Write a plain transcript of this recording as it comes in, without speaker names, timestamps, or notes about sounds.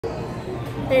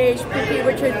Hey spooky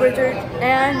witches, wizards,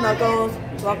 and muggles,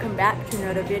 welcome back to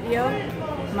another video.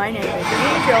 My name is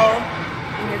Angel,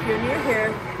 and if you're new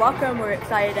here, welcome, we're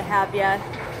excited to have you.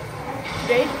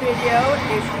 Today's video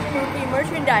is spooky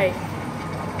merchandise.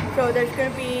 So there's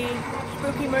going to be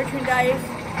spooky merchandise,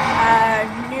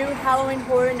 new Halloween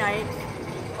Horror Nights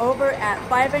over at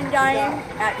 5 and Dime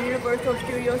at Universal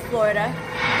Studios, Florida,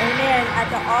 and then at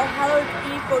the All Hallows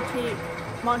Eve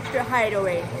Boutique Monster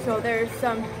Hideaway. So there's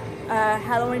some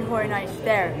Halloween Horror Nights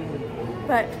there.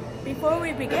 But before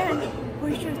we begin,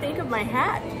 we should think of my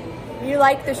hat. You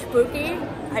like the spooky?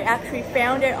 I actually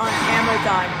found it on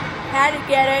Amazon. Had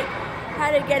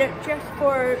to get it just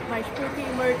for my spooky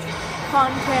merch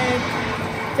content.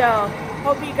 So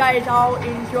hope you guys all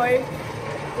enjoy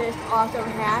this awesome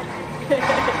hat.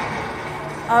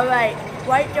 Alright,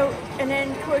 and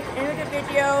then towards the end of the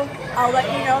video, I'll let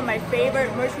you know my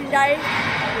favorite merchandise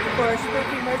for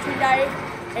spooky merchandise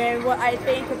and what I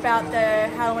think about the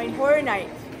Halloween Horror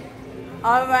Nights.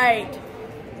 Alright,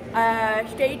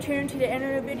 stay tuned to the end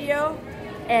of the video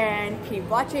and keep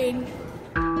watching.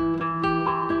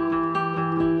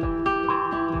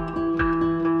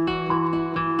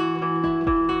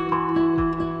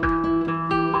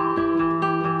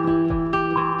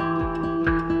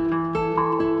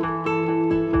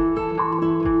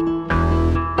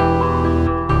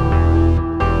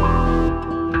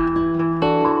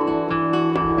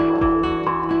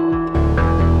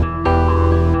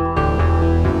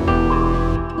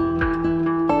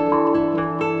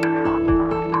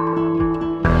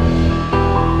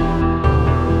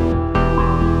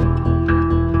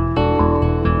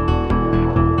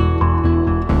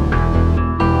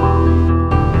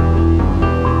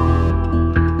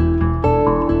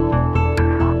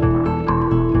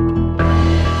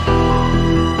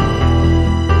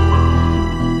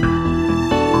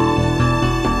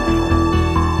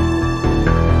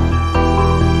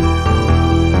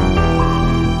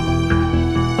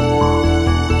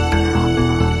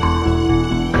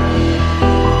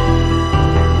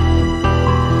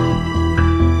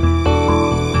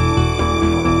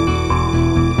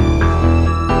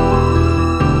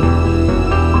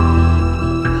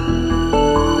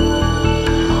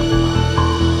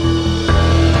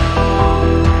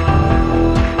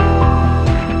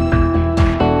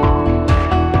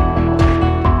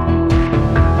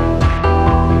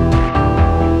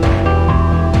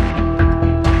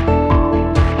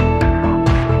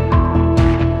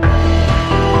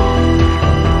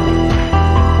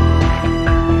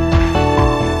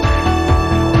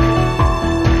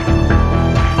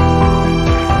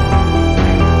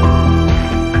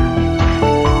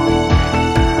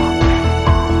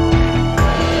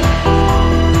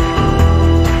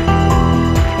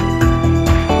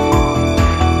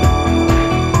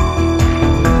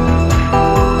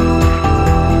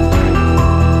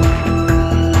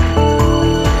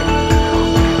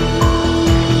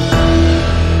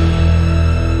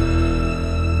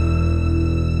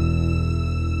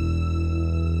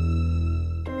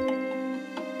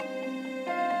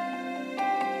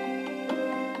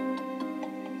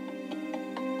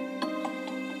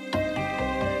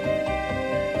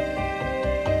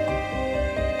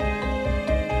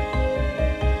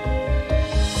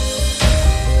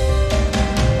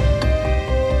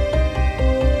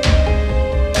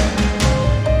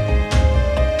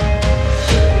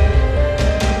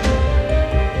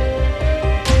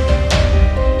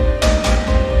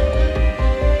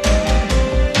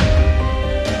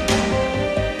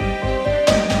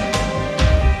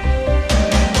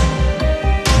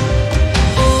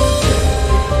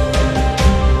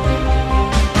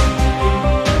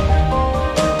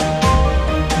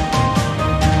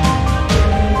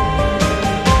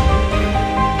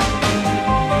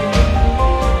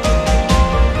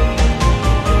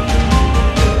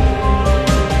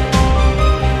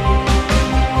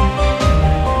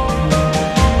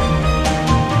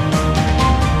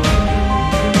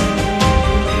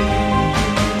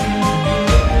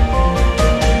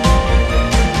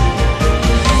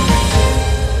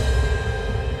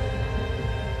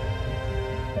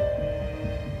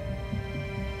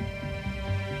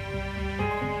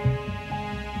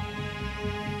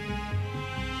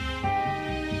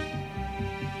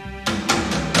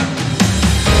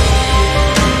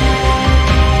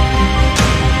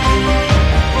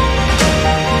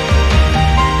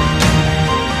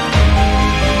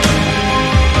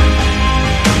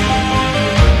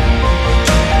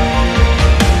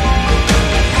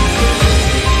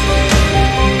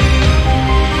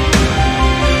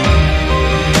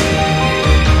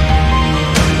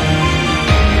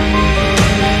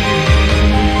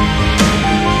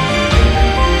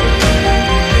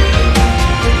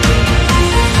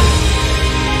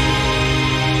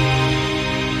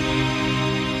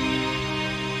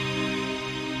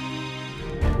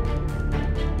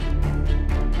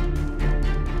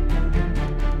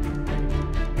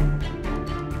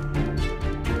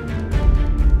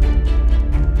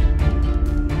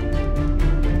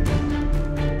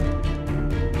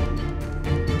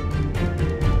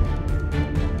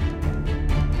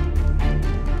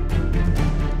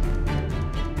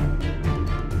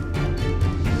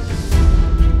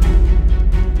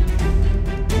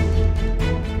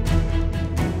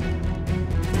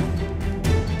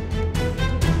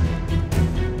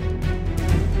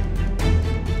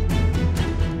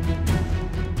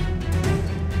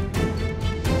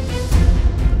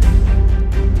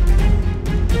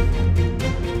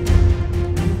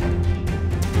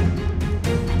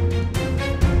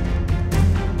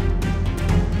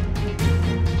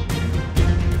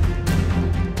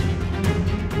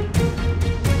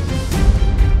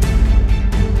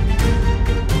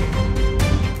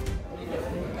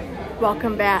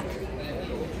 Welcome back.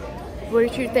 What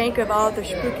did you think of all the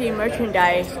spooky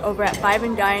merchandise over at Five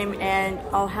and Dime and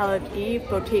All Hallows Eve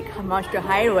Boutique Monster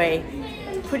Hideaway?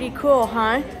 Pretty cool,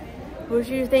 huh? What did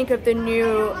you think of the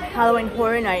new Halloween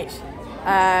Horror Nights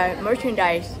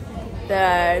merchandise?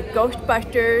 The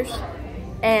Ghostbusters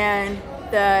and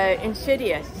the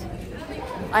Insidious.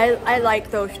 I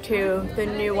like those two, the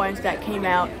new ones that came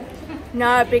out.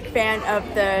 Not a big fan of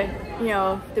the,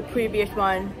 the previous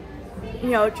one.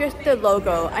 Just the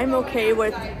logo. I'm okay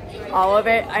with all of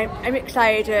it. I'm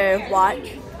excited to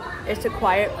watch It's a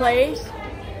Quiet Place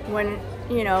when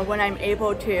I'm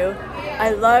able to.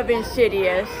 I love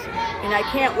Insidious, and I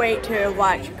can't wait to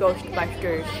watch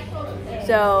Ghostbusters.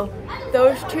 So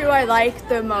those two I like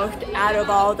the most out of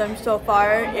all of them so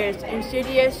far is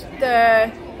Insidious,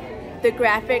 the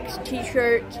graphics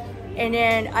t-shirt, and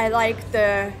then I like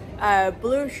the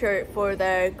blue shirt for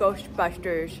the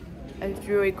Ghostbusters. It's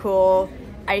really cool,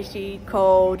 icy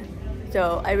cold,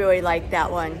 so I really like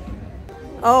that one.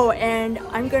 Oh, and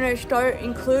I'm gonna start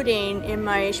including in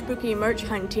my spooky merch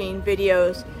hunting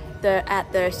videos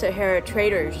at the Sahara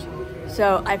Traders.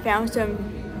 So I found some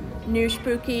new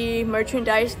spooky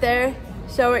merchandise there.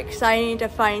 So exciting to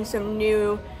find some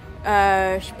new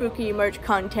spooky merch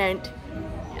content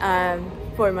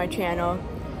for my channel.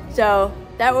 So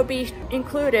that will be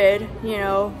included,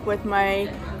 with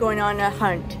my going on a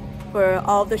hunt for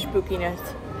all the spookiness.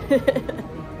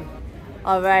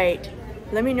 All right,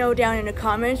 let me know down in the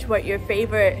comments what your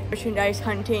favorite merchandise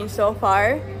hunting so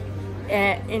far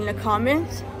in the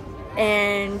comments.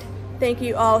 And thank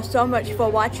you all so much for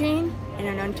watching.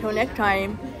 And until next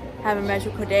time, have a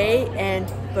magical day and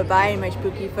bye-bye, my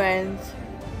spooky friends.